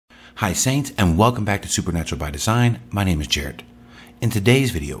Hi Saints, and welcome back to Supernatural by Design. My name is Jared. In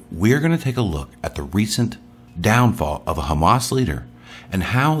today's video, we're going to take a look at the recent downfall of a Hamas leader and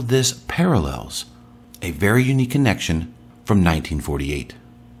how this parallels a very unique connection from 1948.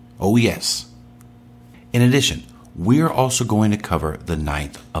 Oh yes. In addition, we are also going to cover the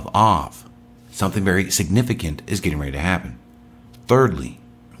 9th of Av. Something very significant is getting ready to happen. Thirdly,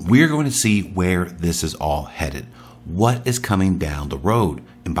 we're going to see where this is all headed. What is coming down the road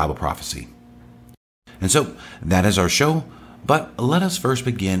in Bible prophecy. And so that is our show, but let us first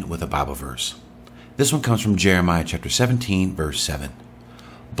begin with a Bible verse. This one comes from Jeremiah chapter 17, verse 7.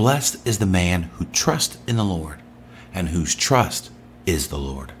 Blessed is the man who trusts in the Lord and whose trust is the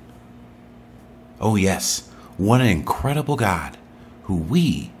Lord. Oh yes, what an incredible God who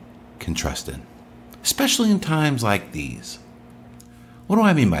we can trust in, especially in times like these. What do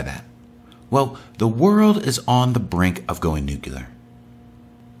I mean by that? Well, the world is on the brink of going nuclear.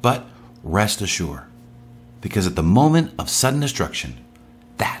 But rest assured, because at the moment of sudden destruction,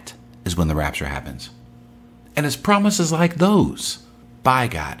 that is when the rapture happens. And it's promises like those by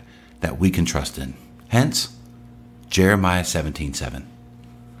God that we can trust in. Hence, Jeremiah 17:7.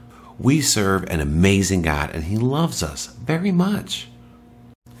 We serve an amazing God and He loves us very much.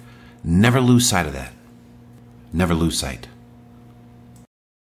 Never lose sight of that. Never lose sight.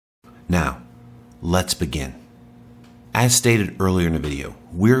 Now, let's begin. As stated earlier in the video,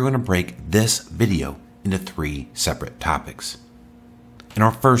 we're going to break this video into 3 separate topics. In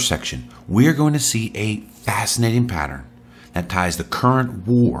our first section, we're going to see a fascinating pattern that ties the current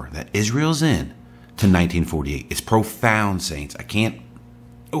war that Israel's in to 1948. It's profound, saints.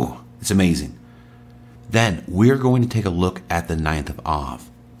 It's amazing. Then we're going to take a look at the 9th of Av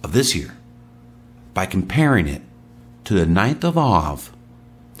of this year by comparing it to the 9th of Av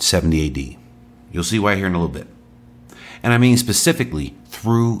 70 AD. You'll see why here in a little bit. And I mean specifically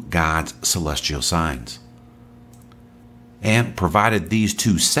through God's celestial signs. And provided these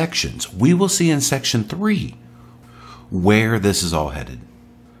 2 sections, we will see in section 3 where this is all headed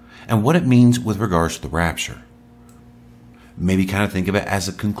and what it means with regards to the rapture. Maybe kind of think of it as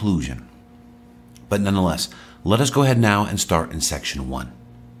a conclusion. But nonetheless, let us go ahead now and start in section 1,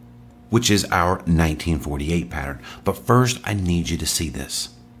 which is our 1948 pattern. But first, I need you to see this.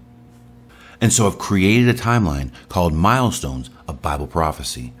 And so I've created a timeline called Milestones of Bible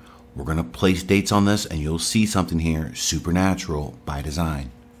Prophecy. We're going to place dates on this and you'll see something here supernatural by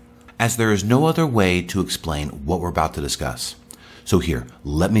design, as there is no other way to explain what we're about to discuss. So here,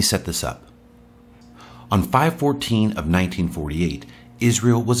 let me set this up. On 5/14 of 1948,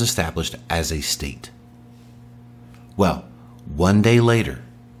 Israel was established as a state. Well, one day later,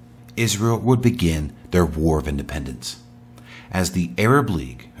 Israel would begin their War of Independence, as the Arab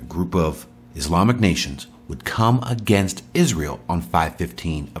League, a group of Islamic nations, would come against Israel on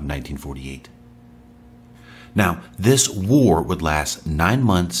 5/15 of 1948. Now, this war would last 9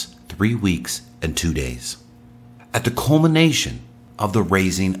 months, 3 weeks, and 2 days, at the culmination of the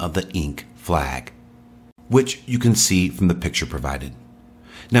raising of the ink flag, which you can see from the picture provided.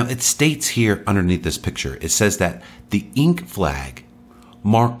 Now, it states here underneath this picture, it says that the ink flag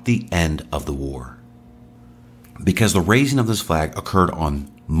marked the end of the war, because the raising of this flag occurred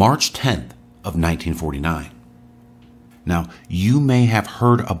on March 10th of 1949. Now, you may have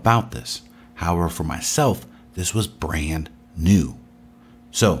heard about this. However, for myself, this was brand new.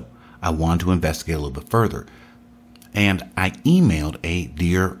 So I wanted to investigate a little bit further. And I emailed a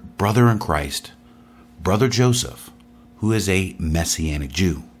dear brother in Christ, Brother Joseph, who is a Messianic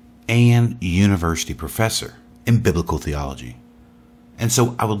Jew and university professor in biblical theology. And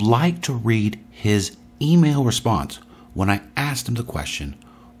so I would like to read his email response when I asked him the question,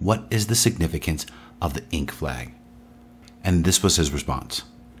 what is the significance of the ink flag? And this was his response.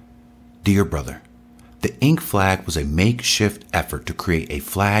 Dear brother, the ink flag was a makeshift effort to create a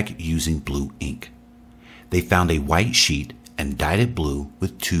flag using blue ink. They found a white sheet and dyed it blue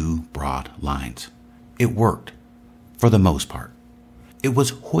with 2 broad lines. It worked, for the most part. It was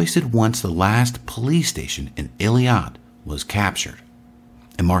hoisted once the last police station in Iliad was captured,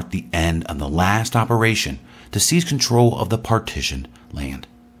 and marked the end of the last operation to seize control of the partitioned land.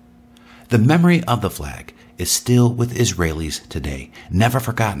 The memory of the flag is still with Israelis today, never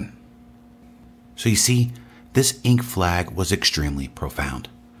forgotten. So you see, this ink flag was extremely profound.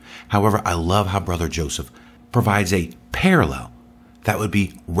 However, I love how Brother Joseph provides a parallel that would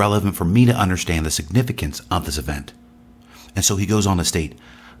be relevant for me to understand the significance of this event. And so he goes on to state,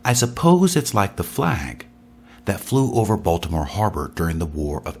 I suppose it's like the flag that flew over Baltimore Harbor during the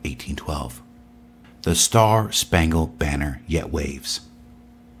War of 1812. The Star-Spangled Banner yet waves.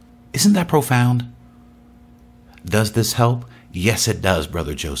 Isn't that profound? Does this help? Yes, it does,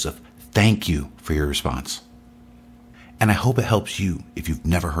 Brother Joseph. Thank you for your response. And I hope it helps you if you've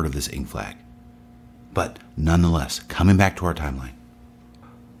never heard of this ink flag. But nonetheless, coming back to our timeline.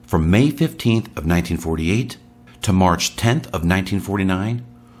 From May 15th of 1948 to March 10th of 1949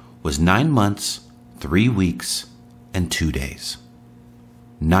 was 9 months, 3 weeks, and 2 days.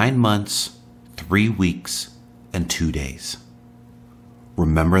 9 months, 3 weeks, and 2 days.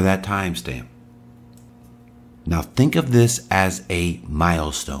 Remember that timestamp. Now think of this as a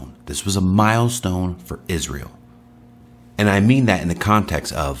milestone. This was a milestone for Israel. And I mean that in the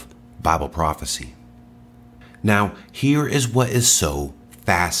context of Bible prophecy. Now, here is what is so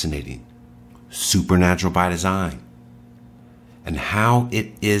fascinating. Supernatural by design. And how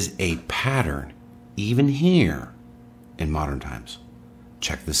it is a pattern, even here in modern times.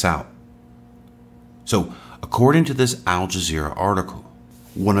 Check this out. So, according to this Al Jazeera article,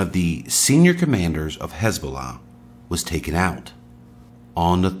 one of the senior commanders of Hezbollah was taken out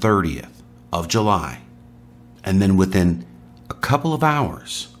on the 30th of July. And then within a couple of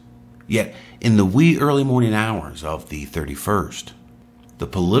hours, yet in the wee early morning hours of the 31st, the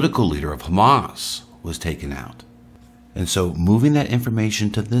political leader of Hamas was taken out. And so moving that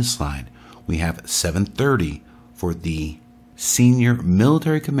information to this slide, we have 7:30 for the senior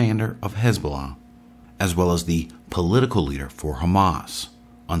military commander of Hezbollah, as well as the political leader for Hamas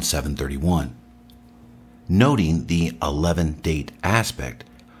on 7:31. Noting the 11-date aspect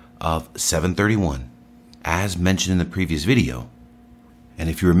of 7:31, as mentioned in the previous video. And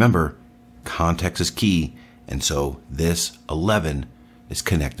if you remember, context is key, and so this 11 is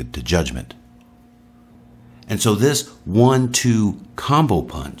connected to judgment. And so this 1-2 combo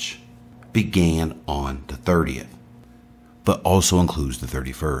punch began on the 30th, but also includes the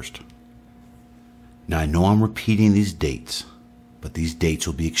 31st. Now I know I'm repeating these dates, but these dates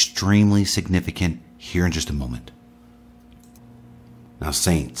will be extremely significant here in just a moment. Now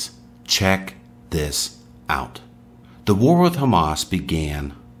saints, check this out. The war with Hamas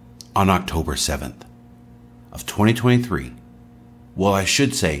began on October 7th of 2023. Well, I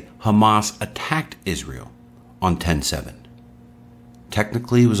should say Hamas attacked Israel on 10/7.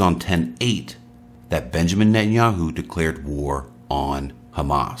 Technically, it was on 10/8 that Benjamin Netanyahu declared war on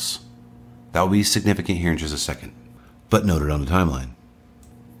Hamas. That will be significant here in just a second, but noted on the timeline.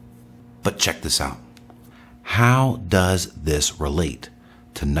 But check this out. How does this relate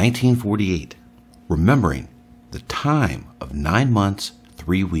to 1948, remembering the time of 9 months,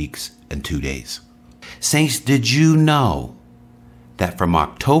 3 weeks, and 2 days? Saints, did you know that from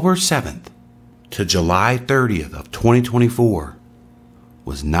October 7th to July 30th of 2024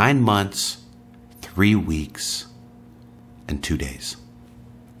 was 9 months, 3 weeks, and 2 days?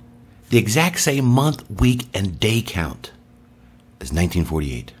 The exact same month, week, and day count as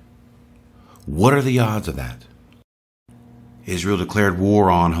 1948. What are the odds of that? Israel declared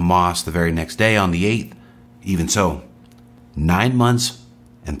war on Hamas the very next day on the 8th. Even so, 9 months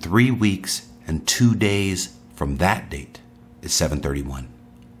and 3 weeks and 2 days from that date is 7/31.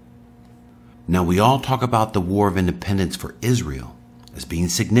 Now we all talk about the War of Independence for Israel as being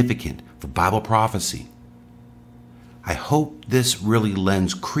significant for Bible prophecy. I hope this really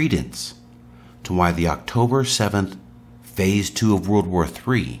lends credence to why the October 7th Phase 2 of World War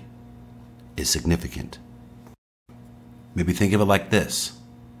III is significant. Maybe think of it like this.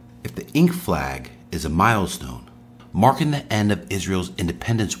 If the ink flag is a milestone marking the end of Israel's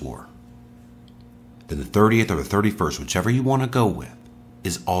independence war, then the 30th or the 31st, whichever you want to go with,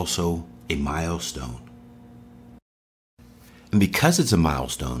 is also a milestone. And because it's a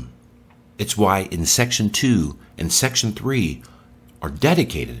milestone, it's why in Section 2 and Section 3 are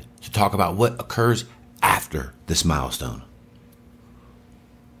dedicated to talk about what occurs after this milestone.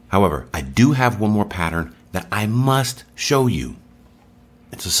 However, I do have one more pattern that I must show you.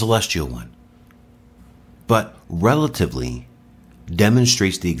 It's a celestial one, but relatively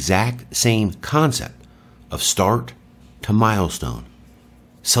demonstrates the exact same concept of start to milestone,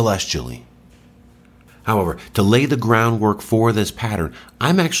 celestially. However, to lay the groundwork for this pattern,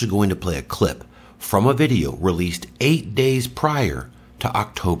 I'm actually going to play a clip from a video released 8 days prior to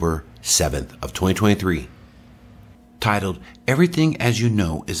October 7th of 2023, titled, "Everything as You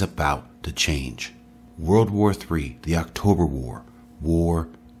Know is About to Change. World War III, the October War. War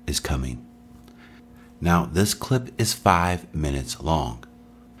is Coming." Now, this clip is 5 minutes long.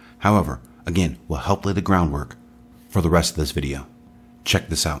 However, again, will help lay the groundwork for the rest of this video. Check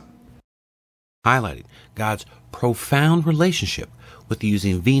this out. Highlighting God's profound relationship with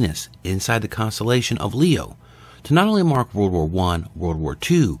using Venus inside the constellation of Leo to not only mark World War I, World War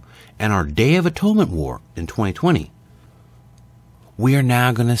II, and our Day of Atonement War in 2020, we are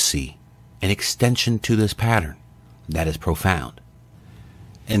now going to see an extension to this pattern that is profound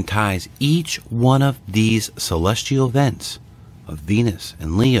and ties each one of these celestial events of Venus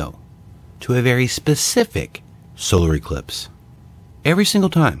and Leo to a very specific solar eclipse every single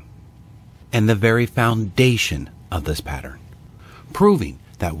time, and the very foundation of this pattern, proving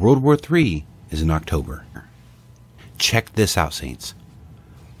that World War III is in October. Check this out, Saints.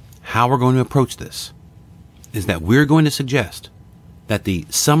 How we're going to approach this is that we're going to suggest that the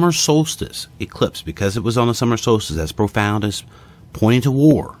summer solstice eclipse, because it was on the summer solstice, as profound as pointing to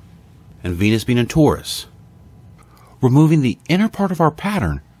war, and Venus being in Taurus, removing the inner part of our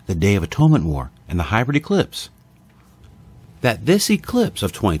pattern, the Day of Atonement War, and the hybrid eclipse, that this eclipse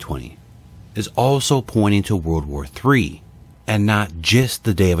of 2020 is also pointing to World War III, and not just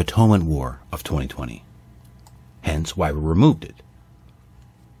the Day of Atonement War of 2020. Hence why we removed it.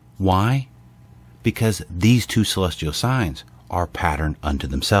 Why? Because these two celestial signs are pattern unto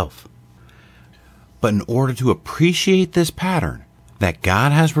themselves. But in order to appreciate this pattern that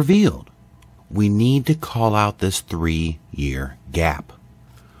God has revealed, we need to call out this 3-year gap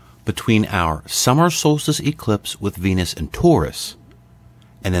between our summer solstice eclipse with Venus in Taurus,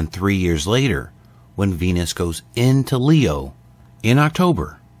 and then 3 years later when Venus goes into Leo in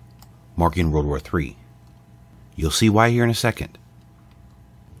October, marking World War III. You'll see why here in a second.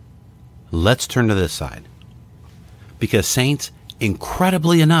 Let's turn to this side. Because, Saints,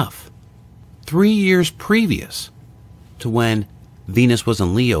 incredibly enough, 3 years previous to when Venus was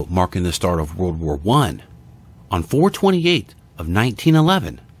in Leo, marking the start of World War I, on 4/28 of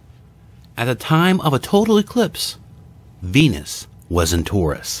 1911, at the time of a total eclipse, Venus was in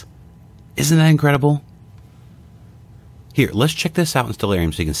Taurus. Isn't that incredible? Here, let's check this out in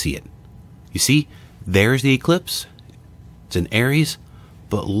Stellarium so you can see it. You see, there's the eclipse. It's in Aries,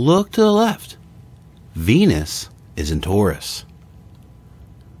 but look to the left. Venus is in Taurus.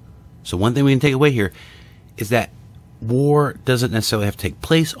 So one thing we can take away here is that war doesn't necessarily have to take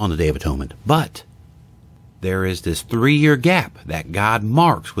place on the Day of Atonement, but there is this 3-year gap that God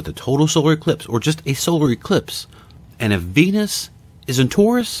marks with a total solar eclipse, or just a solar eclipse. And if Venus is in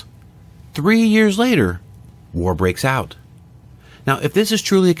Taurus, 3 years later, war breaks out. Now, if this is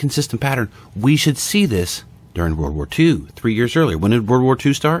truly a consistent pattern, we should see this during World War II, 3 years earlier. When did World War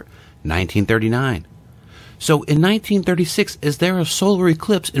II start? 1939. So in 1936, is there a solar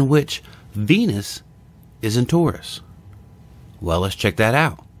eclipse in which Venus is in Taurus? Well, let's check that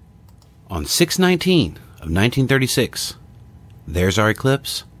out. On 6/19 of 1936, there's our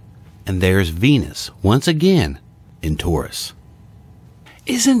eclipse, and there's Venus once again in Taurus.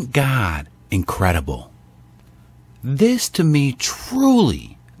 Isn't God incredible? This to me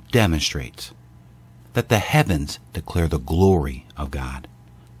truly demonstrates that the heavens declare the glory of God.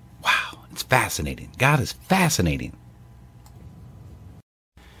 Wow, it's fascinating. God is fascinating.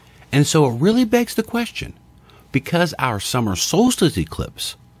 And so it really begs the question, because our summer solstice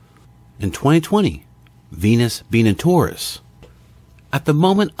eclipse in 2020, Venus being in Taurus, at the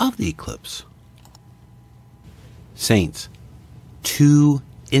moment of the eclipse, Saints, 2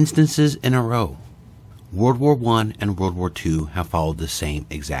 instances in a row, World War I and World War II have followed the same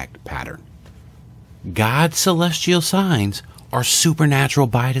exact pattern. God's celestial signs are supernatural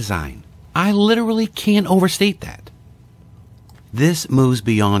by design. I literally can't overstate that. This moves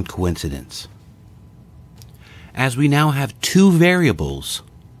beyond coincidence, as we now have 2 variables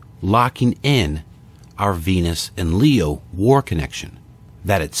locking in our Venus and Leo war connection.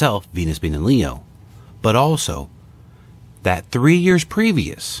 That itself, Venus being in Leo, but also that 3 years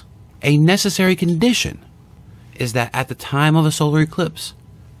previous, a necessary condition is that at the time of a solar eclipse,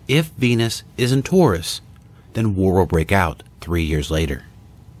 if Venus is in Taurus, then war will break out 3 years later.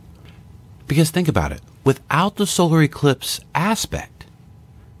 Because think about it, without the solar eclipse aspect,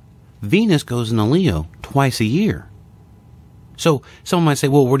 Venus goes into Leo twice a year. So someone might say,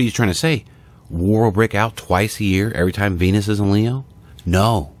 well, what are you trying to say? War will break out twice a year every time Venus is in Leo?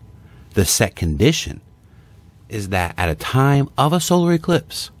 No. The set condition is that at a time of a solar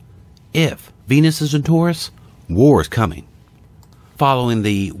eclipse, if Venus is in Taurus, war is coming, following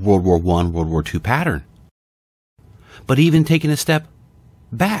the World War I, World War II pattern. But even taking a step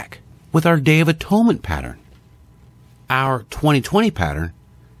back with our Day of Atonement pattern, our 2020 pattern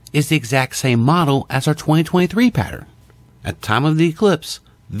is the exact same model as our 2023 pattern. At the time of the eclipse,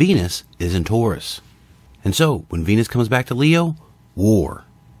 Venus is in Taurus. And so, when Venus comes back to Leo, war,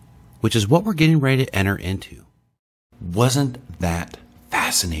 which is what we're getting ready to enter into. Wasn't that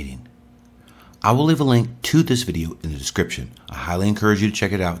fascinating? I will leave a link to this video in the description. I highly encourage you to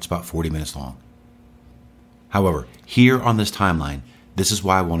check it out. It's about 40 minutes long. However, here on this timeline, this is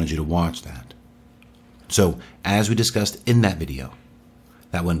why I wanted you to watch that. So, as we discussed in that video,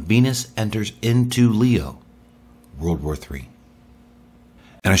 that when Venus enters into Leo, World War III.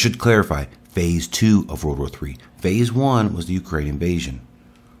 And I should clarify, Phase 2 of World War III. Phase 1 was the Ukraine invasion.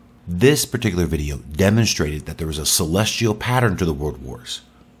 This particular video demonstrated that there was a celestial pattern to the world wars.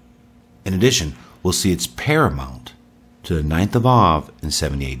 In addition, we'll see it's paramount to the 9th of Av in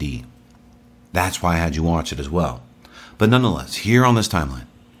 70 AD. That's why I had you watch it as well. But nonetheless, here on this timeline,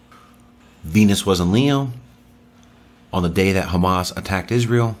 Venus was in Leo on the day that Hamas attacked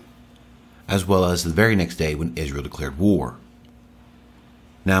Israel, as well as the very next day when Israel declared war.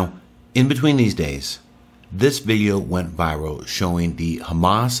 Now, in between these days, this video went viral showing the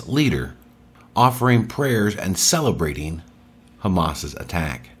Hamas leader offering prayers and celebrating Hamas's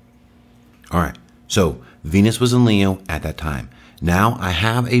attack. Alright, so Venus was in Leo at that time. Now I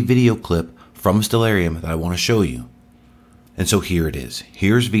have a video clip from Stellarium that I want to show you. And so here it is.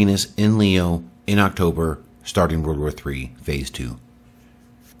 Here's Venus in Leo in October, starting World War III, Phase 2.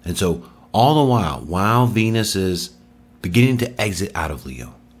 And so all the while Venus is beginning to exit out of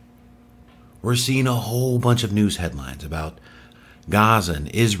Leo, we're seeing a whole bunch of news headlines about Gaza and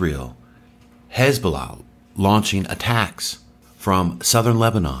Israel, Hezbollah launching attacks from southern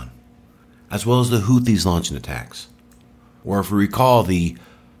Lebanon, as well as the Houthis launching attacks. Or if we recall, the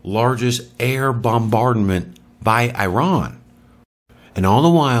largest air bombardment by Iran. And all the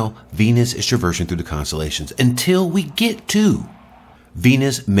while, Venus is traversing through the constellations until we get to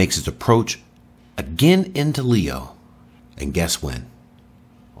Venus makes its approach again into Leo. And guess when?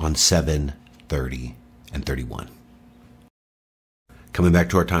 On 7, 30, and 31. Coming back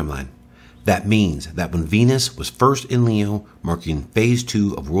to our timeline, that means that when Venus was first in Leo, marking Phase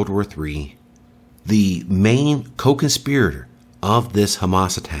 2 of World War III, the main co-conspirator of this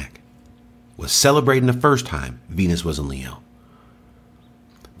Hamas attack was celebrating the first time Venus was in Leo.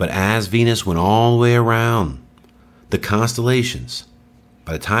 But as Venus went all the way around the constellations,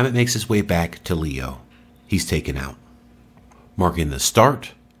 by the time it makes its way back to Leo, he's taken out, marking the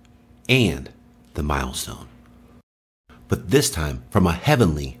start and the milestone. But this time from a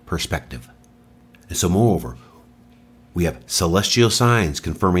heavenly perspective. And so moreover, we have celestial signs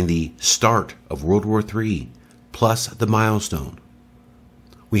confirming the start of World War III plus the milestone.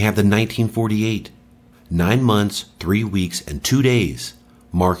 We have the 1948, 9 months, 3 weeks, and 2 days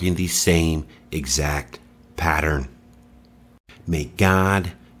marking the same exact pattern. May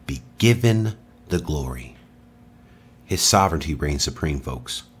God be given the glory. His sovereignty reigns supreme,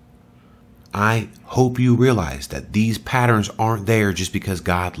 folks. I hope you realize that these patterns aren't there just because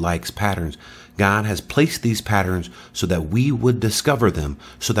God likes patterns. God has placed these patterns so that we would discover them,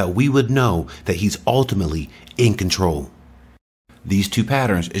 so that we would know that He's ultimately in control. These two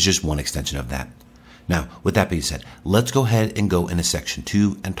patterns is just one extension of that. Now, with that being said, let's go ahead and go into section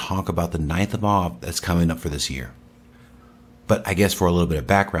 2 and talk about the 9th of Av that's coming up for this year. But I guess for a little bit of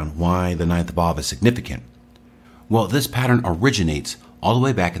background, why the 9th of Av is significant. Well, this pattern originates all the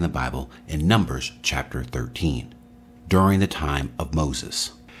way back in the Bible in Numbers chapter 13, during the time of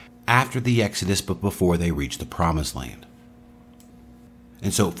Moses, after the Exodus but before they reached the Promised Land.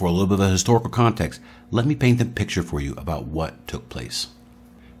 And so for a little bit of a historical context, let me paint the picture for you about what took place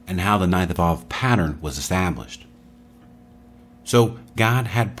and how the 9th of Av pattern was established. So God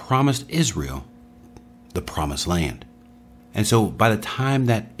had promised Israel the Promised Land. And so by the time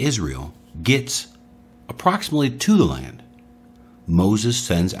that Israel gets approximately to the land, Moses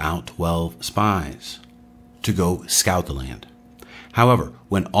sends out 12 spies to go scout the land. However,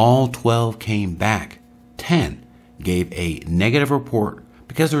 when all 12 came back, 10 gave a negative report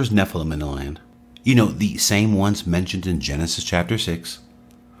because there was Nephilim in the land. You know, the same ones mentioned in Genesis chapter 6.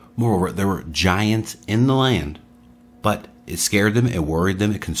 Moreover, there were giants in the land, but it scared them, it worried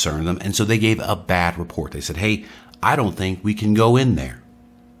them, it concerned them, and so they gave a bad report. They said, hey, I don't think we can go in there.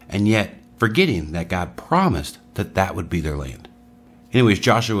 And yet, forgetting that God promised that that would be their land. Anyways,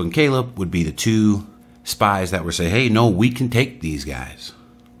 Joshua and Caleb would be the two spies that would say, hey, no, we can take these guys.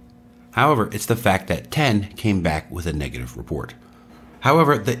 However, it's the fact that 10 came back with a negative report.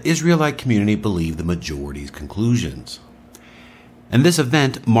 However, the Israelite community believed the majority's conclusions. And this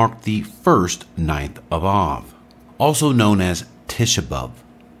event marked the first 9th of Av, also known as Tisha B'Av,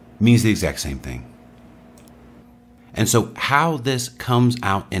 means the exact same thing. And so how this comes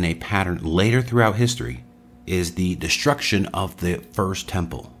out in a pattern later throughout history is the destruction of the first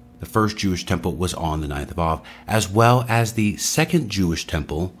temple. The first Jewish temple was on the 9th of Av, as well as the second Jewish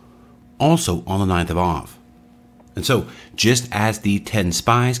temple also on the 9th of Av. And so, just as the 10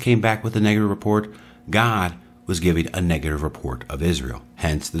 spies came back with a negative report, God was giving a negative report of Israel,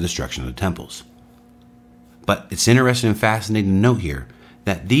 hence the destruction of the temples. But it's interesting and fascinating to note here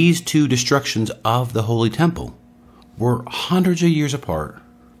that these two destructions of the Holy Temple were hundreds of years apart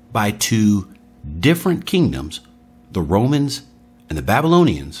by two different kingdoms the Romans and the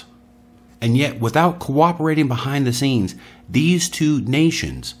Babylonians. And yet, without cooperating behind the scenes, these two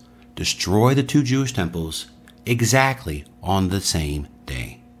nations destroy the two Jewish temples exactly on the same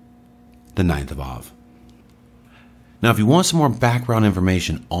day, the 9th of Av. Now, if you want some more background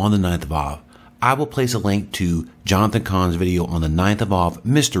information on the 9th of Av, I will place a link to Jonathan Cahn's video on the 9th of Av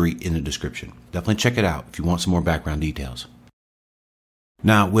mystery in the description. Definitely check it out if you want some more background details.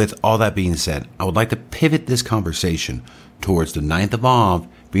 Now, with all that being said, I would like to pivot this conversation towards the 9th of Av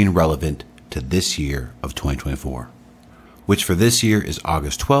being relevant to this year of 2024, which for this year is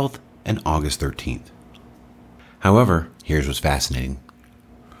August 12th and August 13th. However, here's what's fascinating.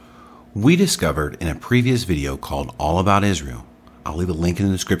 We discovered in a previous video called All About Israel, I'll leave a link in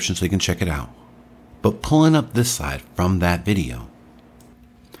the description so you can check it out, but pulling up this slide from that video,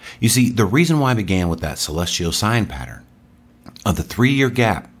 you see, the reason why I began with that celestial sign pattern of the 3-year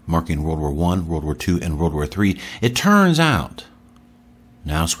gap marking World War I, World War II, and World War III, it turns out,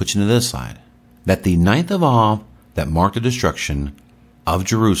 now switching to this slide, that the 9th of Av that marked the destruction of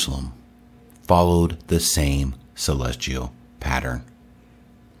Jerusalem followed the same celestial pattern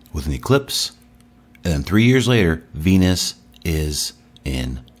with an eclipse, and then 3 years later, Venus is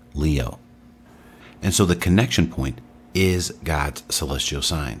in Leo. And so the connection point is God's celestial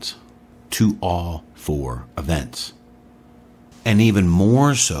signs to all 4 events. And even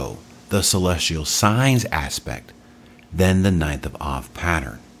more so, the celestial signs aspect than the 9th of Av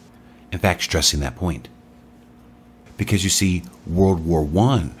pattern. In fact, stressing that point. Because you see, World War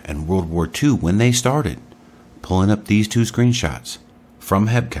I and World War II, when they started, pulling up these 2 screenshots from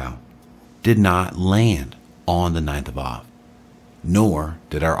Hebcow, did not land on the 9th of Av, nor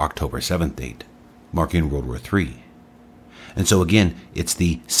did our October 7th date, marking World War III. And so again, it's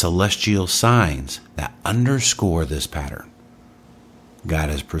the celestial signs that underscore this pattern. God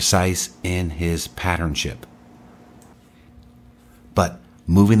is precise in his patternship. But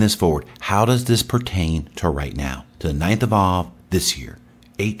moving this forward, how does this pertain to right now, to the 9th of Av this year,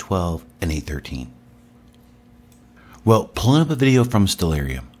 8/12 and 8/13? Well, pulling up a video from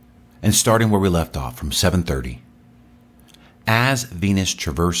Stellarium and starting where we left off from 7:30. As Venus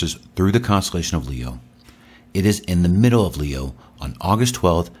traverses through the constellation of Leo, it is in the middle of Leo on August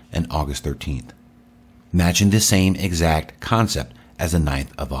 12th and August 13th, matching the same exact concept as the 9th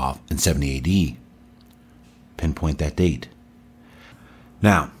of Av in 70 AD. Pinpoint that date.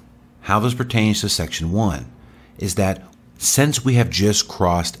 Now, how this pertains to section 1 is that since we have just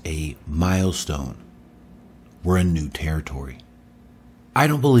crossed a milestone, we're in new territory. I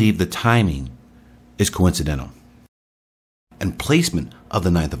don't believe the timing is coincidental. And placement of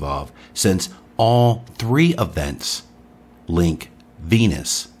the 9th of Av, since all 3 events link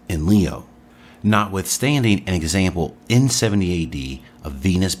Venus in Leo, notwithstanding an example in 70 AD of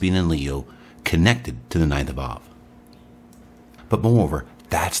Venus being in Leo connected to the 9th of Av. But moreover,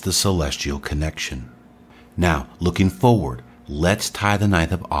 that's the celestial connection. Now, looking forward, let's tie the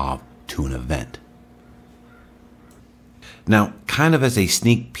 9th of Av to an event. Now, kind of as a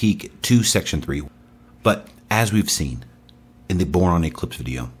sneak peek to section 3, but as we've seen in the Born on Eclipse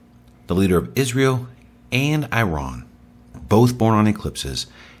video, the leader of Israel and Iran, both born on eclipses,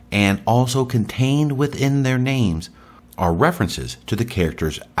 and also contained within their names are references to the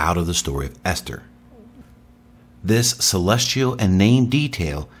characters out of the story of Esther. This celestial and name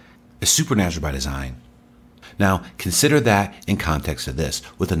detail is supernatural by design. Now, consider that in context of this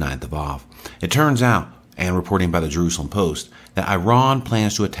with the 9th of Av. It turns out, and reporting by the Jerusalem Post, that Iran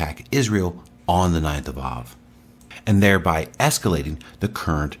plans to attack Israel on the 9th of Av, and thereby escalating the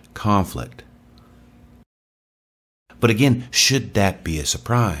current conflict. But again, should that be a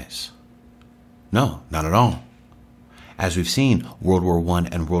surprise? No, not at all. As we've seen, World War I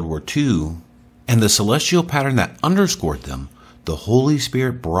and World War II, and the celestial pattern that underscored them, the Holy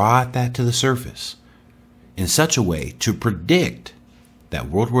Spirit brought that to the surface in such a way to predict that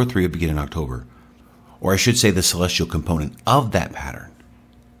World War III would begin in October, or I should say the celestial component of that pattern.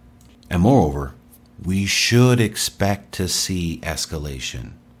 And moreover, we should expect to see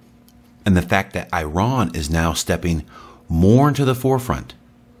escalation. And the fact that Iran is now stepping more into the forefront.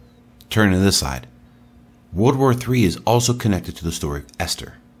 Turning to this side, World War III is also connected to the story of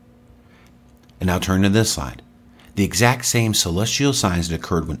Esther. And now turn to this side. The exact same celestial signs that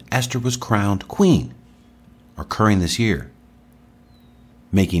occurred when Esther was crowned queen are occurring this year,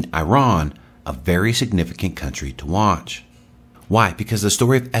 making Iran a very significant country to watch. Why? Because the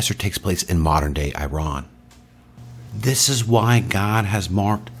story of Esther takes place in modern-day Iran. This is why God has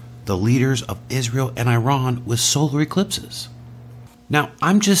marked the leaders of Israel and Iran with solar eclipses. Now,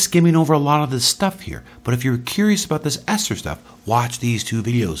 I'm just skimming over a lot of this stuff here, but if you're curious about this Esther stuff, watch these 2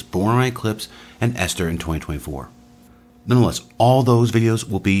 videos, Born on Eclipse and Esther in 2024. Nonetheless, all those videos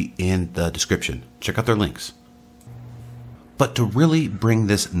will be in the description. Check out their links. But to really bring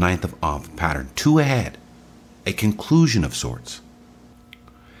this ninth of Av pattern to a head, a conclusion of sorts,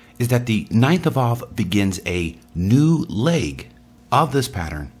 is that the ninth of Av begins a new leg of this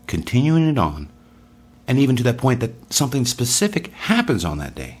pattern, continuing it on, and even to that point that something specific happens on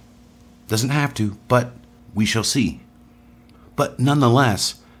that day. Doesn't have to, but we shall see. But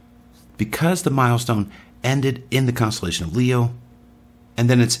nonetheless, because the milestone ended in the constellation of Leo, and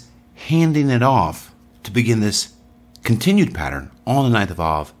then it's handing it off to begin this continued pattern on the ninth of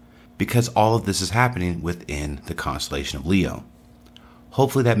Av, because all of this is happening within the constellation of Leo.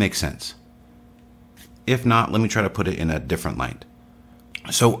 Hopefully that makes sense. If not, let me try to put it in a different light.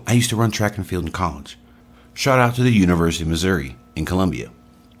 So I used to run track and field in college. Shout out to the University of Missouri in Columbia.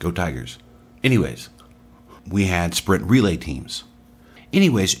 Go Tigers. Anyways, we had sprint relay teams.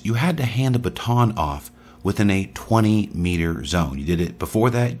 Anyways, you had to hand the baton off within a 20-meter zone. You did it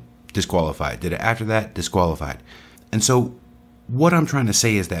before that, disqualified. Did it after that, disqualified. And so what I'm trying to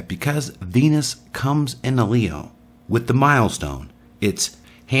say is that because Venus comes into Leo with the milestone, it's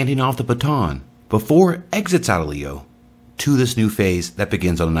handing off the baton before it exits out of Leo to this new phase that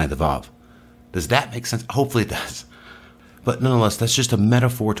begins on the ninth of Av. Does that make sense? Hopefully it does. But nonetheless, that's just a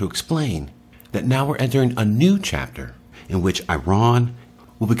metaphor to explain that now we're entering a new chapter in which Iran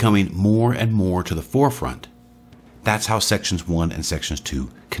will be coming more and more to the forefront. That's how sections 1 and sections 2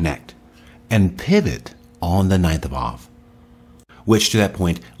 connect and pivot on the ninth of Av, which to that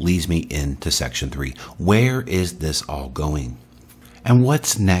point leads me into section 3. Where is this all going? And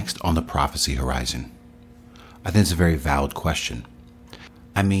what's next on the prophecy horizon? I think it's a very valid question.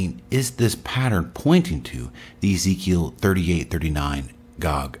 I mean, is this pattern pointing to the Ezekiel 38-39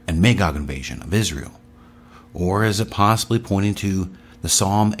 Gog and Magog invasion of Israel? Or is it possibly pointing to the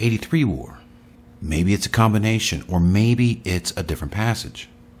Psalm 83 war? Maybe it's a combination, or maybe it's a different passage.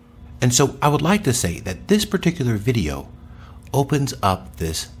 And so I would like to say that this particular video opens up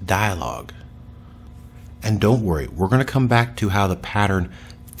this dialogue. And don't worry, we're going to come back to how the pattern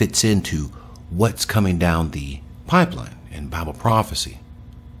fits into what's coming down the pipeline in Bible prophecy.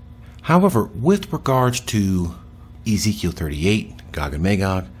 However, with regards to Ezekiel 38, Gog and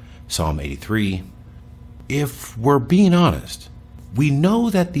Magog, Psalm 83, if we're being honest, we know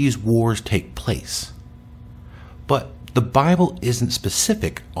that these wars take place, but the Bible isn't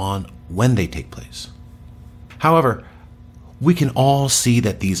specific on when they take place. However, we can all see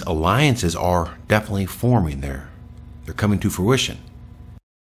that these alliances are definitely forming. They're coming to fruition.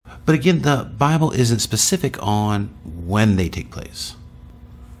 But again, the Bible isn't specific on when they take place.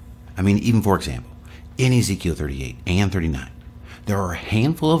 I mean, even for example, in Ezekiel 38 and 39, there are a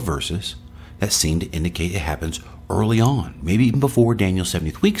handful of verses that seem to indicate it happens early on, maybe even before Daniel's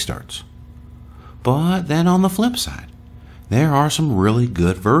 70th week starts. But then on the flip side, there are some really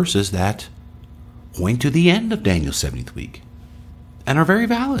good verses that point to the end of Daniel's 70th week and are very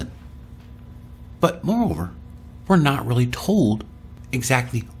valid. But moreover, we're not really told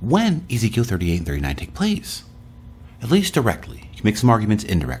exactly when Ezekiel 38 and 39 take place, at least directly. You can make some arguments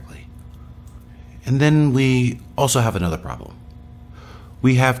indirectly. And then we also have another problem.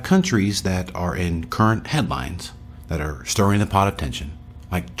 We have countries that are in current headlines that are stirring the pot of tension,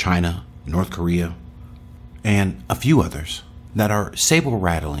 like China, North Korea, and a few others that are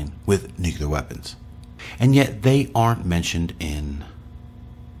saber-rattling with nuclear weapons. And yet they aren't mentioned in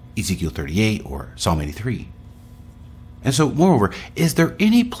Ezekiel 38 or Psalm 83. And so, moreover, is there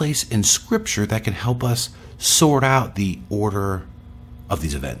any place in Scripture that can help us sort out the order of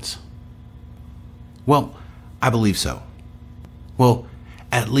these events? Well, I believe so. Well,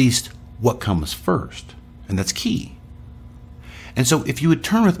 at least what comes first, and that's key. And so if you would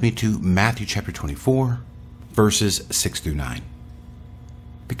turn with me to Matthew chapter 24, verses 6 through 9.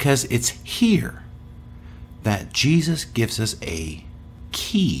 Because it's here that Jesus gives us a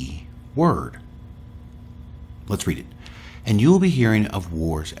key word. Let's read it. And you will be hearing of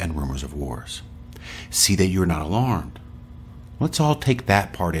wars and rumors of wars. See that you are not alarmed. Let's all take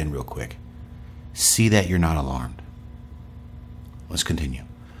that part in real quick. See that you're not alarmed. Let's continue.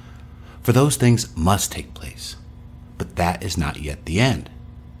 For those things must take place, but that is not yet the end.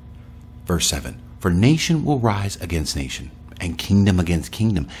 Verse 7. For nation will rise against nation, and kingdom against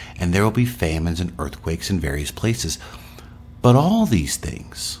kingdom, and there will be famines and earthquakes in various places. But all these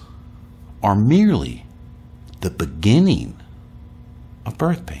things are merely the beginning of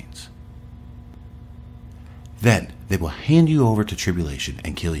birth pains. Then they will hand you over to tribulation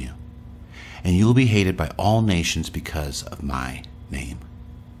and kill you, and you will be hated by all nations because of my name.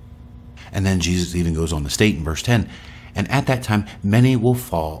 And then Jesus even goes on to state in verse 10, and at that time many will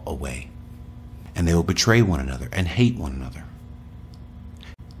fall away and they will betray one another and hate one another.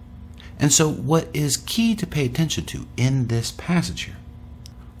 And so what is key to pay attention to in this passage here?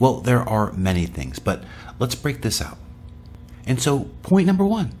 Well, there are many things, but let's break this out. And so point number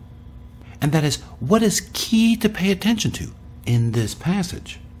one, and that is what is key to pay attention to in this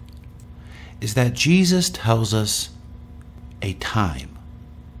passage, is that Jesus tells us a time.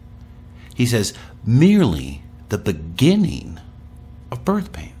 He says merely the beginning of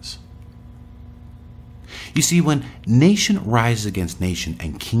birth pains. You see, when nation rises against nation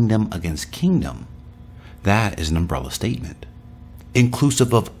and kingdom against kingdom, that is an umbrella statement,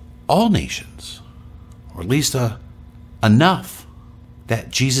 inclusive of all nations, or at least enough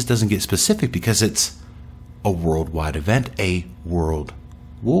that Jesus doesn't get specific because it's a worldwide event, a world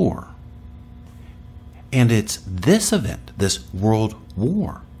war. And it's this event, this world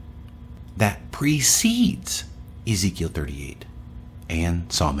war, that precedes Ezekiel 38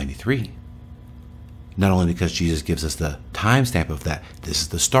 and Psalm 83. Not only because Jesus gives us the timestamp of that, this is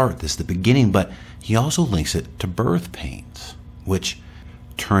the start, this is the beginning, but he also links it to birth pains, which,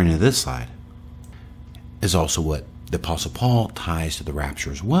 turning to this slide, is also what the Apostle Paul ties to the rapture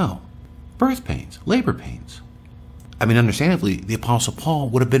as well. Birth pains, labor pains. I mean, understandably, the Apostle Paul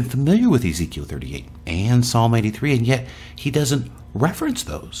would have been familiar with Ezekiel 38 and Psalm 83, and yet he doesn't reference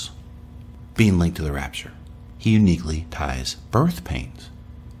those being linked to the rapture. He uniquely ties birth pains.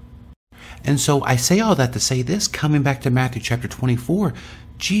 And so I say all that to say this, coming back to Matthew chapter 24,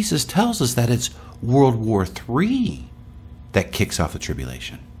 Jesus tells us that it's World War III that kicks off the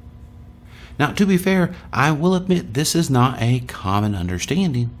tribulation. Now, to be fair, I will admit this is not a common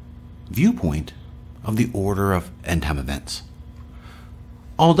understanding, viewpoint of the order of end-time events.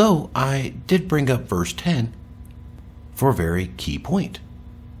 Although I did bring up verse 10 for a very key point.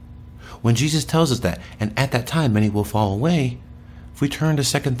 When Jesus tells us that, and at that time many will fall away, if we turn to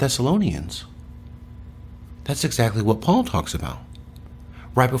 2 Thessalonians, that's exactly what Paul talks about,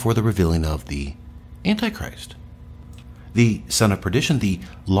 right before the revealing of the Antichrist, the son of perdition, the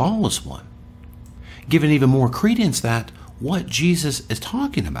lawless one, giving even more credence that what Jesus is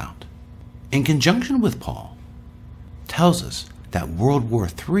talking about, in conjunction with Paul, tells us that World War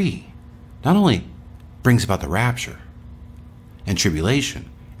III not only brings about the rapture and tribulation,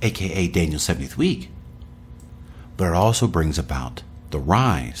 aka Daniel's 70th week, but it also brings about the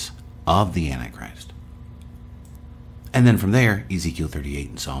rise of the Antichrist. And then from there, Ezekiel 38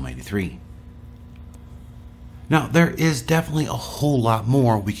 and Psalm 83. Now, there is definitely a whole lot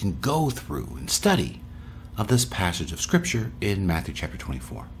more we can go through and study of this passage of Scripture in Matthew chapter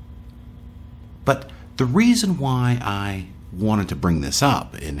 24. But the reason why I wanted to bring this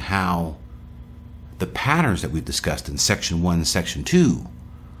up and how the patterns that we've discussed in section 1 and section 2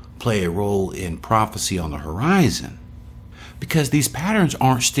 play a role in prophecy on the horizon, because these patterns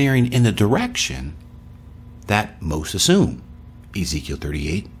aren't steering in the direction that most assume, Ezekiel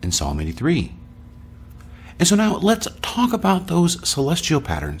 38 and Psalm 83. And so now let's talk about those celestial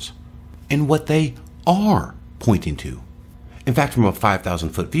patterns and what they are pointing to. In fact, from a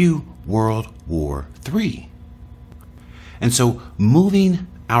 5,000-foot view, World War III. And so moving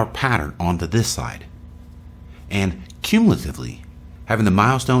our pattern onto this side, and cumulatively having the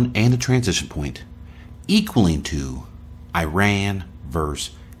milestone and the transition point equaling to Iran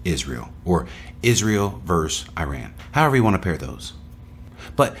versus Israel, or Israel versus Iran, however you want to pair those.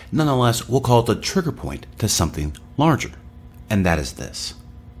 But nonetheless, we'll call it the trigger point to something larger, and that is this.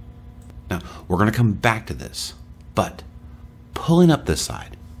 Now, we're going to come back to this, but pulling up this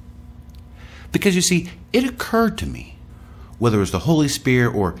side, because you see, it occurred to me, whether it was the Holy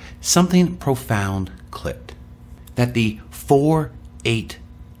Spirit or something profound clicked, that the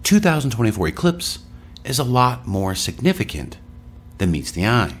 4/8/2024 eclipse is a lot more significant than meets the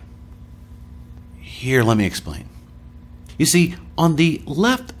eye. Here, let me explain. You see, on the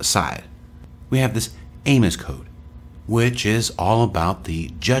left side, we have this Amos code, which is all about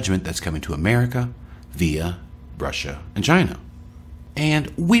the judgment that's coming to America via Russia and China.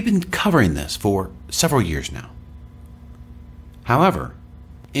 And we've been covering this for several years now. However,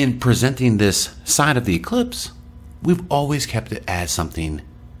 in presenting this side of the eclipse, we've always kept it as something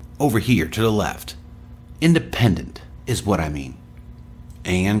over here to the left. Independent is what I mean.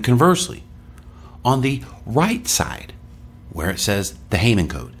 And conversely, on the right side, where it says the Haman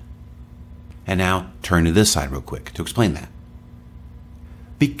code. And now turn to this side real quick to explain that.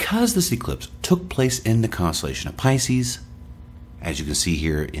 Because this eclipse took place in the constellation of Pisces, as you can see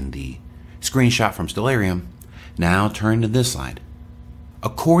here in the screenshot from Stellarium, now turn to this slide.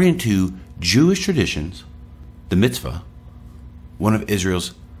 According to Jewish traditions, the mitzvah, one of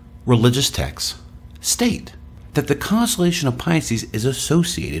Israel's religious texts, state that the constellation of Pisces is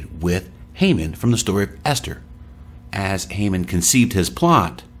associated with Haman from the story of Esther, as Haman conceived his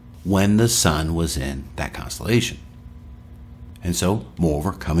plot when the sun was in that constellation. And so,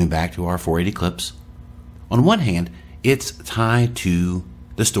 moreover, coming back to our 480 eclipse, on one hand, it's tied to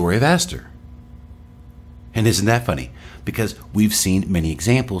the story of Esther. And isn't that funny? Because we've seen many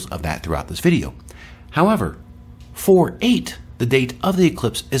examples of that throughout this video. However, 4/8, the date of the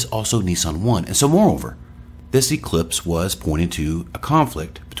eclipse, is also Nisan 1. And so, moreover, this eclipse was pointing to a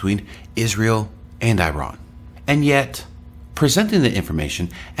conflict between Israel and Iran, and yet presenting the information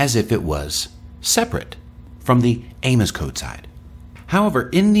as if it was separate from the Amos code side. However,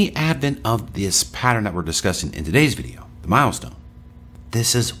 in the advent of this pattern that we're discussing in today's video, the milestone,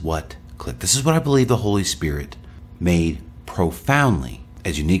 this is what clicked. This is what I believe the Holy Spirit made profoundly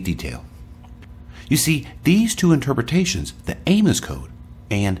as unique detail. You see, these two interpretations, the Amos code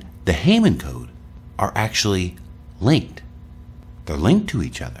and the Haman code, are actually linked. They're linked to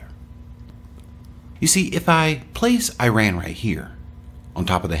each other. You see, if I place Iran right here on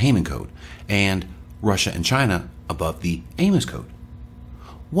top of the Haman code and Russia and China above the Amos code,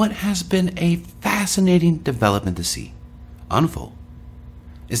 what has been a fascinating development to see unfold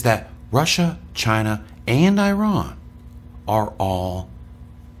is that Russia, China, and Iran are all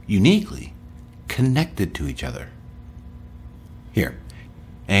uniquely connected to each other. Here,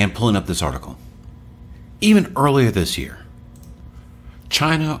 and pulling up this article. Even earlier this year,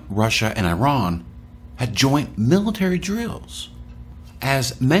 China, Russia, and Iran had joint military drills.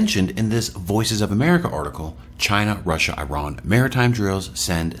 As mentioned in this Voices of America article, China, Russia, Iran maritime drills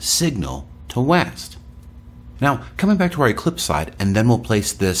send signal to West. Now, coming back to our eclipse slide, and then we'll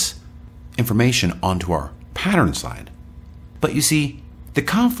place this information onto our pattern slide. But you see, the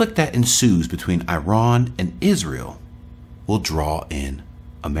conflict that ensues between Iran and Israel will draw in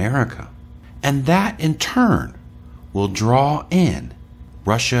America. And that in turn will draw in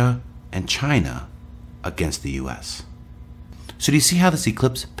Russia and China against the US. So do you see how this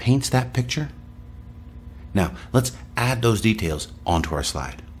eclipse paints that picture? Now, let's add those details onto our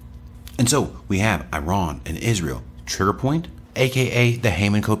slide. And so we have Iran and Israel trigger point, aka the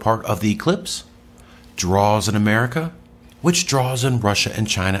Haman code part of the eclipse, draws in America, which draws in Russia and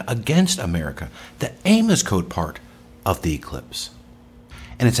China against America, the Amos code part of the eclipse.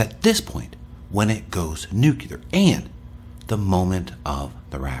 And it's at this point when it goes nuclear and the moment of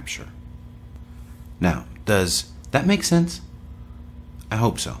the rapture. Now, does that make sense? I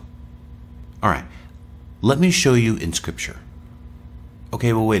hope so. All right, let me show you in Scripture.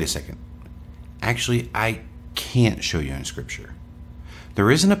 Okay, well, wait a second. Actually, I can't show you in Scripture.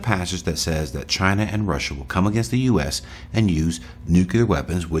 There isn't a passage that says that China and Russia will come against the U.S. and use nuclear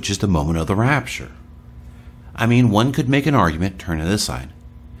weapons, which is the moment of the rapture. I mean, one could make an argument, turn to this side,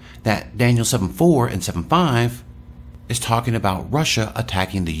 that Daniel 7:4 and 7:5 is talking about Russia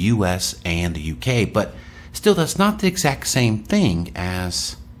attacking the U.S. and the U.K., but still that's not the exact same thing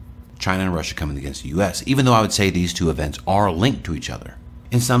as China and Russia coming against the U.S., even though I would say these two events are linked to each other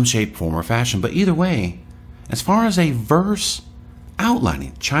in some shape, form, or fashion. But either way, as far as a verse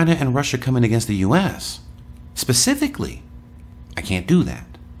outlining China and Russia coming against the U.S., specifically, I can't do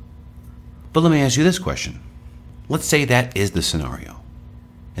that. But let me ask you this question. Let's say that is the scenario,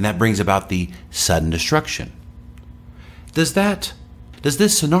 and that brings about the sudden destruction. Does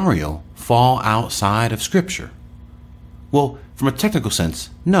this scenario fall outside of Scripture? Well, from a technical sense,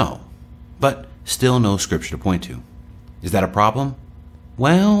 no, but still no Scripture to point to. Is that a problem?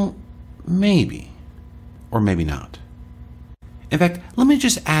 Well, maybe, or maybe not. In fact, let me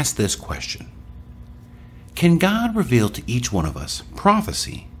just ask this question. Can God reveal to each one of us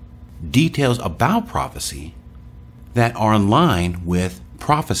prophecy, details about prophecy, that are in line with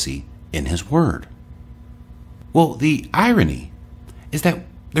prophecy in His Word? Well, the irony is that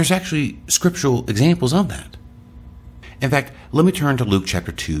there's actually scriptural examples of that. In fact, let me turn to Luke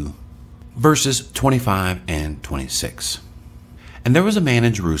chapter 2, verses 25 and 26. And there was a man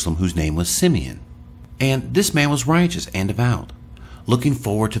in Jerusalem whose name was Simeon, and this man was righteous and devout, looking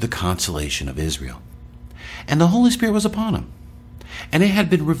forward to the consolation of Israel. And the Holy Spirit was upon him, and it had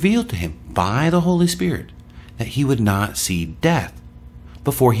been revealed to him by the Holy Spirit that he would not see death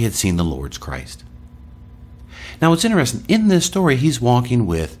before he had seen the Lord's Christ. Now, it's interesting, in this story, he's walking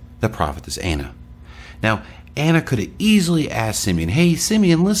with the prophetess Anna. Now, Anna could have easily asked Simeon, hey,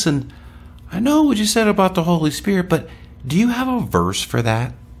 Simeon, listen, I know what you said about the Holy Spirit, but do you have a verse for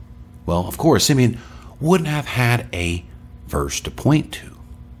that? Well, of course, Simeon wouldn't have had a verse to point to.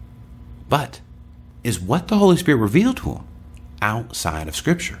 But is what the Holy Spirit revealed to him outside of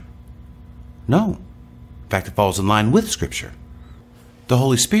Scripture? No. In fact, it falls in line with Scripture. The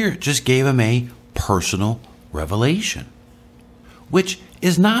Holy Spirit just gave him a personal revelation, which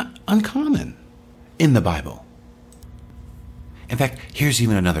is not uncommon in the Bible. In fact, here's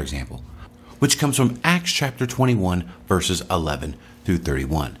even another example, which comes from Acts chapter 21, verses 11 through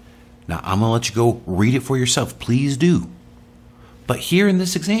 31. Now, I'm going to let you go read it for yourself. Please do. But here in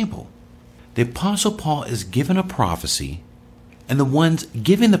this example, the Apostle Paul is given a prophecy, and the ones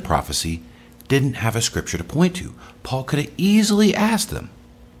giving the prophecy didn't have a scripture to point to. Paul could have easily asked them,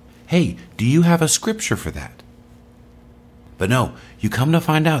 hey, do you have a scripture for that? But no, you come to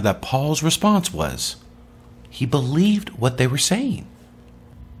find out that Paul's response was, he believed what they were saying.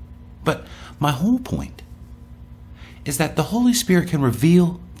 But my whole point is that the Holy Spirit can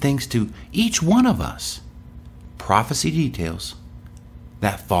reveal things to each one of us, prophecy details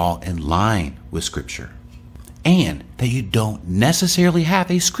that fall in line with Scripture, and that you don't necessarily have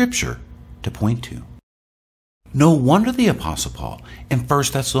a Scripture to point to. No wonder the Apostle Paul in 1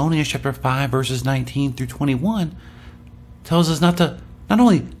 Thessalonians chapter 5 verses 19 through 21 tells us not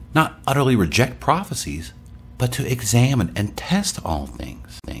only not utterly reject prophecies, but to examine and test all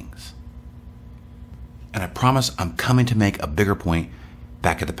things. And I promise I'm coming to make a bigger point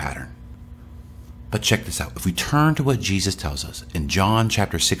back at the pattern. But check this out. If we turn to what Jesus tells us in John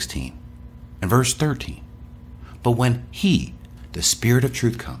chapter 16 and verse 13, but when He, the Spirit of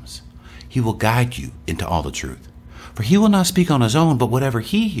truth, comes, He will guide you into all the truth. For He will not speak on His own, but whatever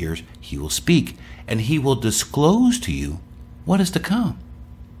He hears, He will speak, and He will disclose to you what is to come.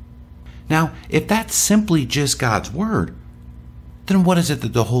 Now, if that's simply just God's Word, then what is it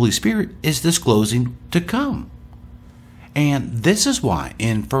that the Holy Spirit is disclosing to come? And this is why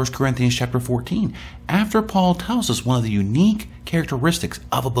in 1 Corinthians chapter 14, after Paul tells us one of the unique characteristics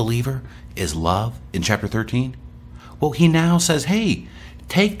of a believer is love in chapter 13, well, he now says, hey,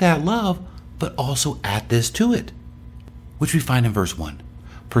 take that love, but also add this to it, which we find in verse 1.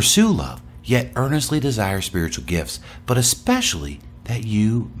 Pursue love, yet earnestly desire spiritual gifts, but especially that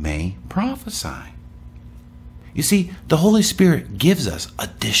you may prophesy. You see, the Holy Spirit gives us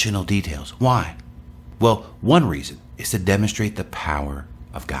additional details. Why? Well, one reason is to demonstrate the power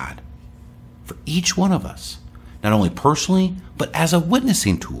of God for each one of us, not only personally, but as a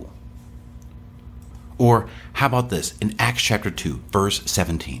witnessing tool. Or how about this in Acts chapter 2, verse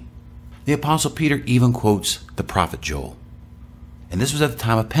 17? The Apostle Peter even quotes the prophet Joel. And this was at the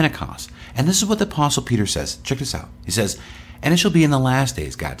time of Pentecost. And this is what the Apostle Peter says. Check this out. He says, and it shall be in the last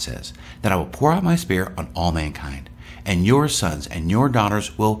days, God says, that I will pour out my Spirit on all mankind, and your sons and your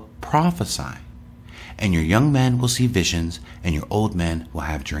daughters will prophesy, and your young men will see visions, and your old men will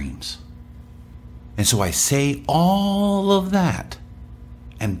have dreams. And so I say all of that,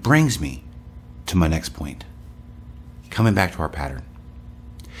 and brings me to my next point. Coming back to our pattern.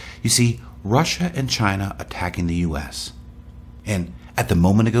 You see, Russia and China attacking the U.S., and at the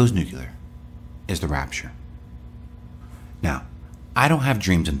moment it goes nuclear, is the rapture. Now, I don't have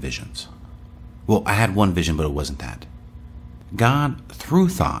dreams and visions. Well, I had one vision, but it wasn't that. God, through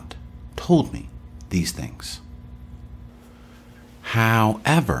thought, told me these things.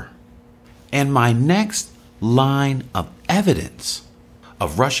 However, in my next line of evidence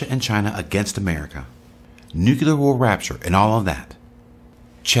of Russia and China against America, nuclear war rapture, and all of that,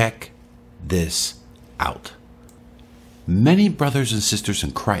 check this out. Many brothers and sisters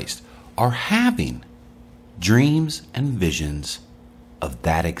in Christ are having dreams and visions of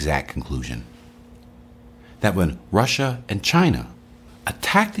that exact conclusion. That when Russia and China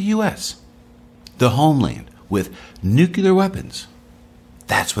attack the U.S., the homeland, with nuclear weapons,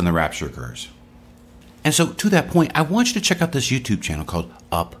 that's when the rapture occurs. And so to that point, I want you to check out this YouTube channel called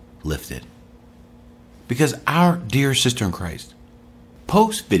Uplifted. Because our dear sister in Christ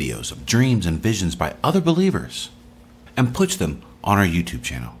posts videos of dreams and visions by other believers and puts them on our YouTube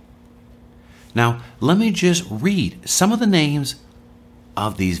channel. Now, let me just read some of the names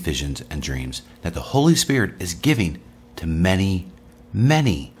of these visions and dreams that the Holy Spirit is giving to many,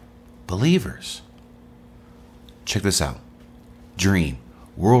 many believers. Check this out. Dream,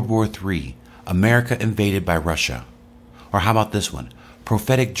 World War III, America invaded by Russia. Or how about this one?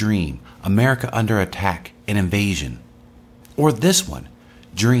 Prophetic dream, America under attack and invasion. Or this one,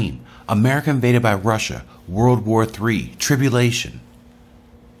 dream, America invaded by Russia, World War III, tribulation.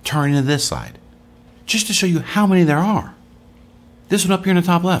 Turn to this slide, just to show you how many there are. This one up here in the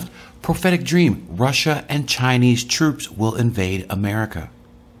top left, prophetic dream, Russia and Chinese troops will invade America.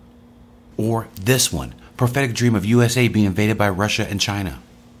 Or this one, prophetic dream of USA being invaded by Russia and China.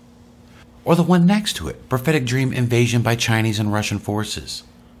 Or the one next to it, prophetic dream, invasion by Chinese and Russian forces.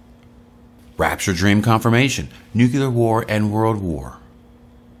 Rapture dream confirmation, nuclear war and world war.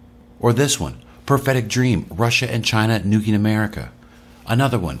 Or this one, prophetic dream, Russia and China nuking America.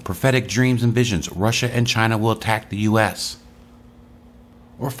 Another one, prophetic dreams and visions, Russia and China will attack the U.S.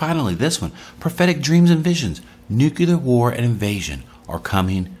 Or finally, this one, prophetic dreams and visions. Nuclear war and invasion are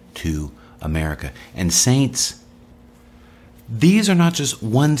coming to America. And saints, these are not just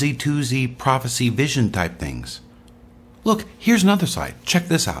onesie-twosie prophecy vision type things. Look, here's another side. Check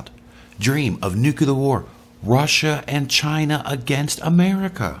this out. Dream of nuclear war. Russia and China against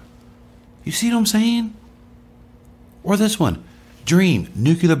America. You see what I'm saying? Or this one. Dream,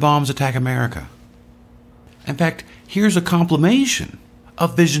 nuclear bombs attack America. In fact, here's a compilation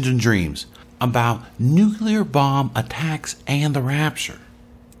of visions and dreams about nuclear bomb attacks and the rapture.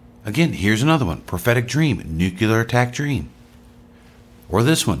 Again, here's another one. Prophetic dream, nuclear attack dream. Or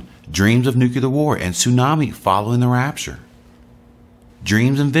this one. Dreams of nuclear war and tsunami following the rapture.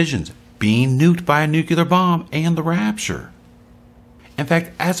 Dreams and visions, being nuked by a nuclear bomb and the rapture. In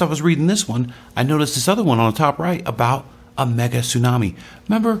fact, as I was reading this one, I noticed this other one on the top right about a mega tsunami.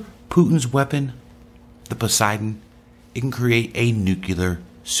 Remember Putin's weapon, the Poseidon? It can create a nuclear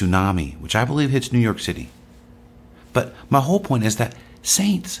tsunami, which I believe hits New York City. But my whole point is that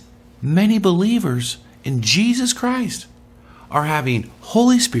saints, many believers in Jesus Christ, are having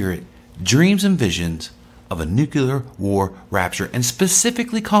Holy Spirit dreams and visions of a nuclear war rapture, and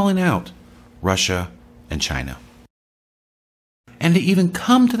specifically calling out Russia and China. And to even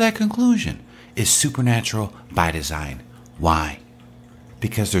come to that conclusion is supernatural by design. Why?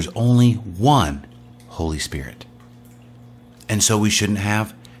 Because there's only one Holy Spirit. And so we shouldn't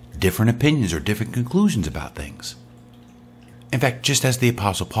have different opinions or different conclusions about things. In fact, just as the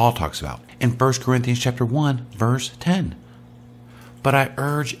Apostle Paul talks about in 1 Corinthians chapter 1, verse 10. But I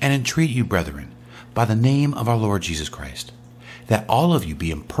urge and entreat you, brethren, by the name of our Lord Jesus Christ, that all of you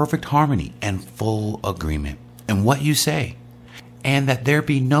be in perfect harmony and full agreement in what you say, and that there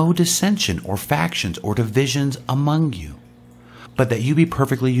be no dissension or factions or divisions among you, but that you be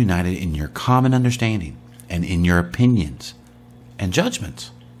perfectly united in your common understanding and in your opinions and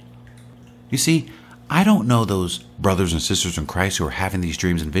judgments. You see, I don't know those brothers and sisters in Christ who are having these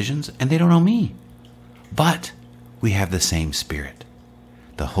dreams and visions, and they don't know me. But we have the same Spirit,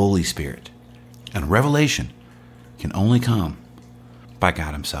 the Holy Spirit. And revelation can only come by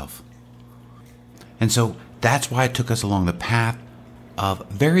God Himself. And so that's why it took us along the path of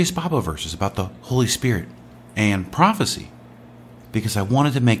various Bible verses about the Holy Spirit and prophecy, because I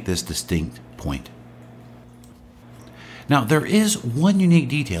wanted to make this distinct point. Now, there is one unique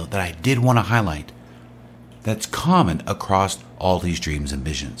detail that I did want to highlight that's common across all these dreams and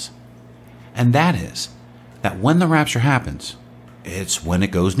visions. And that is that when the rapture happens, it's when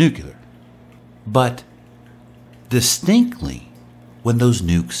it goes nuclear. But distinctly when those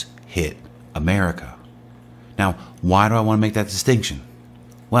nukes hit America. Now, why do I want to make that distinction?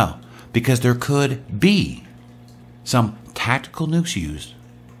 Well, because there could be some tactical nukes used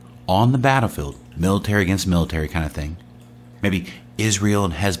on the battlefield, military against military kind of thing. Maybe Israel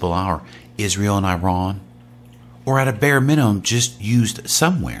and Hezbollah, or Israel and Iran, or at a bare minimum just used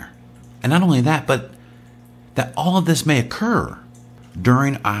somewhere. And not only that, but that all of this may occur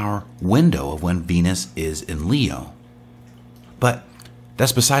during our window of when Venus is in Leo. But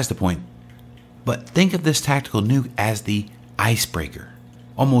that's besides the point. But think of this tactical nuke as the icebreaker,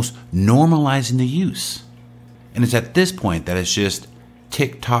 almost normalizing the use. And it's at this point that it's just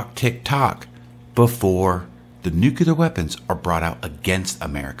tick-tock, tick-tock before the nuclear weapons are brought out against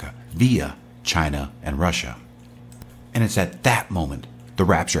America via China and Russia. And it's at that moment the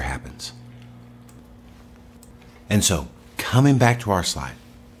rapture happens. And so, coming back to our slide,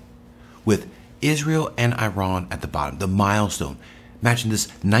 with Israel and Iran at the bottom, the milestone, matching this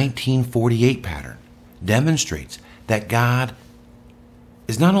 1948 pattern, demonstrates that God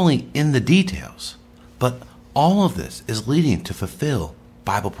is not only in the details, but all of this is leading to fulfill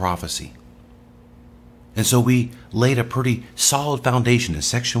Bible prophecy. And so we laid a pretty solid foundation in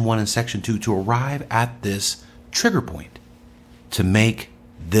section 1 and section 2 to arrive at this trigger point, to make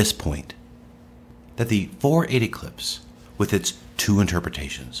this point, that the 4/8 eclipse, with its two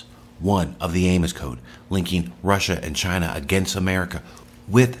interpretations, one of the Amos Code, linking Russia and China against America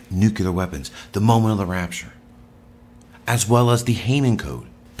with nuclear weapons, the moment of the rapture, as well as the Haman Code,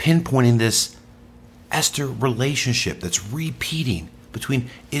 pinpointing this Esther relationship that's repeating between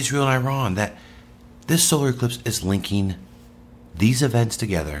Israel and Iran, that this solar eclipse is linking these events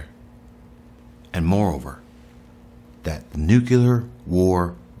together, and moreover, that the nuclear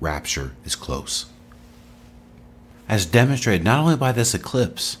war rapture is close. As demonstrated not only by this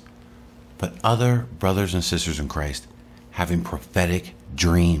eclipse, but other brothers and sisters in Christ having prophetic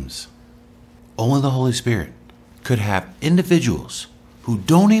dreams. Only the Holy Spirit could have individuals who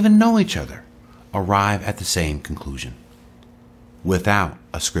don't even know each other arrive at the same conclusion without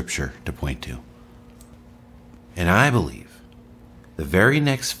a scripture to point to. And I believe The very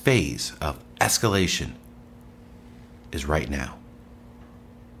next phase of escalation is right now.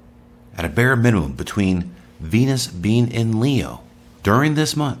 At a bare minimum, between Venus being in Leo during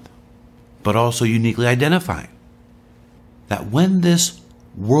this month, but also uniquely identifying that when this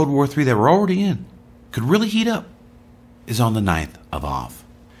World War III that we're already in could really heat up is on the 9th of Av.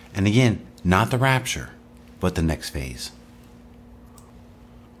 And again, not the rapture, but the next phase.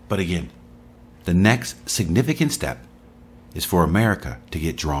 But again, the next significant step is for America to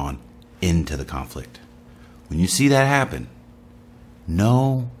get drawn into the conflict. When you see that happen,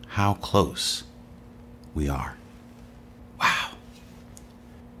 know how close we are. Wow.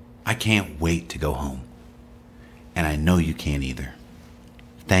 I can't wait to go home. And I know you can't either.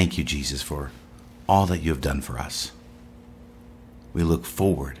 Thank you, Jesus, for all that you have done for us. We look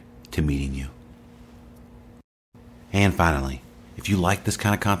forward to meeting you. And finally, if you like this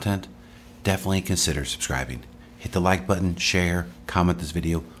kind of content, definitely consider subscribing. Hit the like button, share, comment this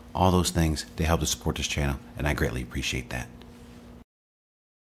video, all those things to help to support this channel, and I greatly appreciate that.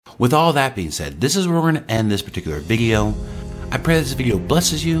 With all that being said, this is where we're going to end this particular video. I pray this video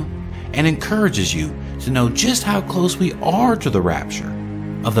blesses you and encourages you to know just how close we are to the rapture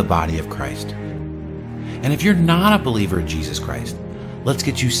of the body of Christ. And if you're not a believer in Jesus Christ, let's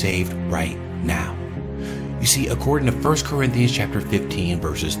get you saved right now. You see, according to 1 Corinthians chapter 15,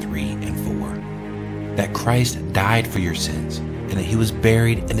 verses 3 and 4, that Christ died for your sins, and that he was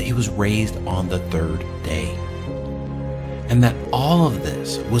buried, and that he was raised on the third day. And that all of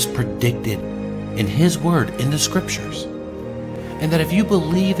this was predicted in his word in the scriptures. And that if you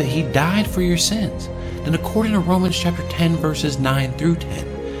believe that he died for your sins, then according to Romans chapter 10, verses 9 through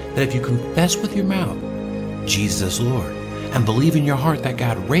 10, that if you confess with your mouth Jesus is Lord, and believe in your heart that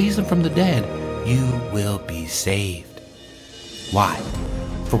God raised him from the dead, you will be saved. Why?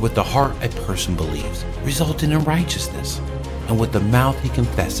 For with the heart a person believes, resulting in righteousness, and with the mouth he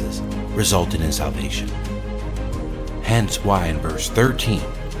confesses, resulting in salvation. Hence why in verse 13,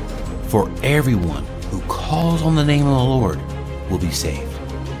 for everyone who calls on the name of the Lord will be saved.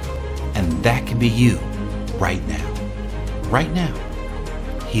 And that can be you right now. Right now.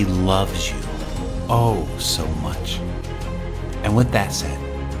 He loves you oh so much. And with that said,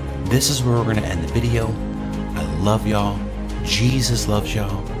 this is where we're going to end the video. I love y'all. Jesus loves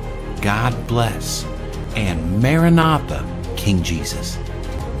y'all. God bless. And Maranatha, King Jesus.